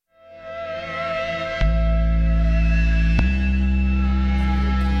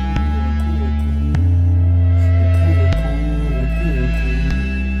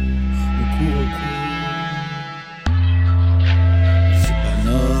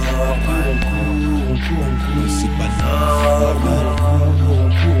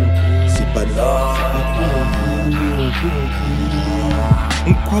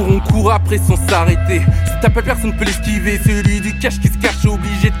On court après sans s'arrêter. Si t'appelles personne peut l'esquiver. Celui du cash qui se cache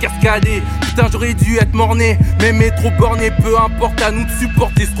obligé de cascader. Putain j'aurais dû être morné, mais trop borné. Peu importe, à nous de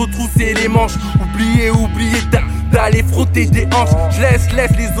supporter, se retrousser les manches. Oublier d'aller frotter des hanches. Je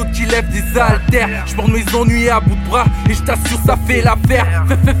laisse les autres qui lèvent des haltères. Je porte mes ennuis à bout de bras et je t'assure ça fait l'affaire.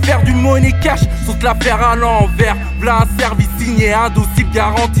 Fais faire du money cash, saute l'affaire à l'envers. V'là un service signé, indocible,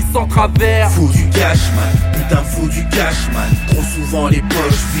 garanti sans travers. Faut du cash man, putain faut du cash man. Trop souvent les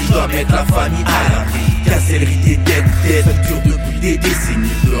poches, puis je dois mettre la famille à l'abri. Casser le riz des dettes, ça dure depuis des décennies.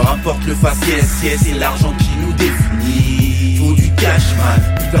 Peu importe le faciès, c'est l'argent qui nous définit. Faut du cash man,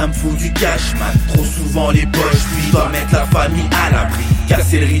 putain me faut du cash man. Trop souvent les poches, puis je dois mettre la famille à l'abri.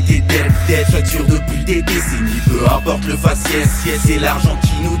 Casser le riz des dettes, ça dure depuis des décennies. Peu importe le faciès, c'est l'argent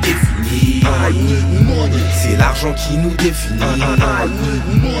qui nous définit. C'est l'argent qui nous définit.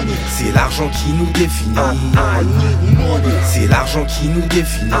 C'est l'argent qui nous définit. C'est l'argent qui nous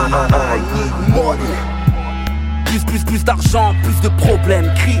définit. Plus d'argent, plus de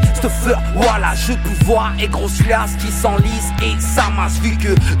problèmes. Crie, stuffer, voilà, jeu de pouvoir et grosse liasse qui s'enlise et ça masse. Vu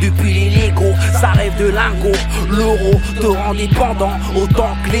que depuis les Lego, ça rêve de lingots. L'euro te rend dépendant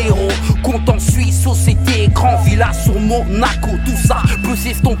autant que l'héros. Compte en Suisse, société, grand villa sur Monaco. Tout ça peut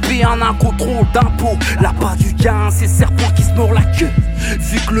s'estomper en un contrôle d'impôt. Là-bas du gain, c'est serpent qui se mord la queue.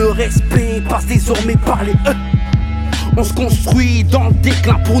 Vu que le respect passe désormais par les E. On se construit dans le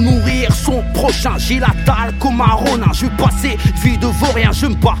déclin pour nourrir son prochain. J'ai la dalle comme un ronin. Je veux passer vie de vaurien, je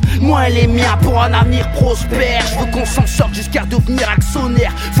me bats moi et les miens pour un avenir prospère. Je veux qu'on s'en sorte jusqu'à devenir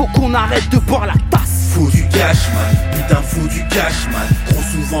actionnaire. Faut qu'on arrête de boire la tasse. Faut du cash man, putain faut du cash man. Trop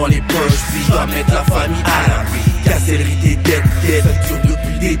souvent les poches, puis je dois mettre la famille à l'abri. Casser le riz des dettes, ça dure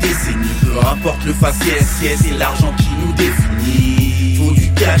depuis des décennies. Peu importe le faciès, c'est l'argent qui nous définit. Faut du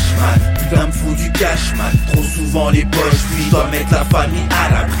cash man, putain me faut du cash man. Trop souvent les poches, puis je dois mettre la famille à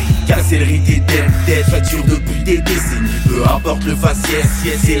l'abri. Casser le riz des dettes, ça dure depuis des décennies. Peu importe le faciès,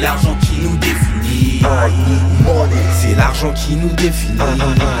 c'est l'argent qui nous définit. C'est l'argent qui nous définit.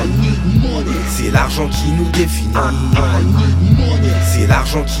 C'est l'argent qui nous définit. C'est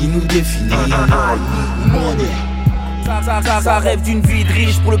l'argent qui nous définit. Ça rêve d'une vie de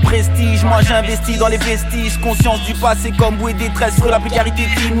riche pour le prestige. Moi j'investis dans les vestiges. Conscience du passé comme bouée détresse. Sur la précarité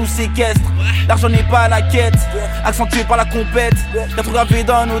qui nous séquestre. L'argent n'est pas la quête, accentué par la compète. D'être gravé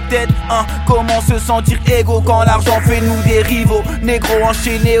dans nos têtes, hein. Comment se sentir égaux quand l'argent fait nous des rivaux. Négro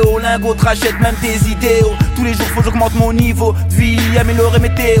enchaîné au lingot, rachète même tes idéaux. Tous les jours faut que j'augmente mon niveau de vie, améliorer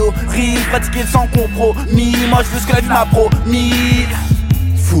mes théories, pratiquer sans compromis. Moi je veux ce que la vie m'a promis.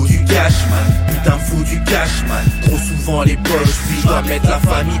 Faut du cash man, putain faut du cash man. Trop souvent les poches, puis je dois mettre la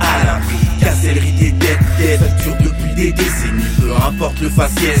famille à l'abri. Casser le riz des dettes, ça dure depuis des décennies. Peu importe le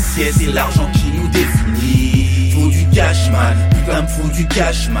faciès, c'est l'argent qui nous définit. Faut du cash man, putain me faut du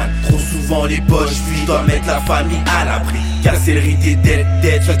cash man. Trop souvent les poches, puis je dois mettre la famille à l'abri. Casser le riz des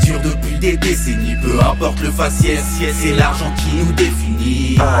dettes, ça dure depuis des décennies. Peu importe le faciès, c'est l'argent qui nous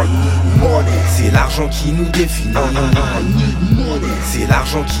définit. C'est l'argent qui nous définit. C'est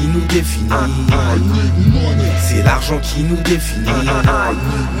l'argent qui nous définit. C'est l'argent qui nous définit.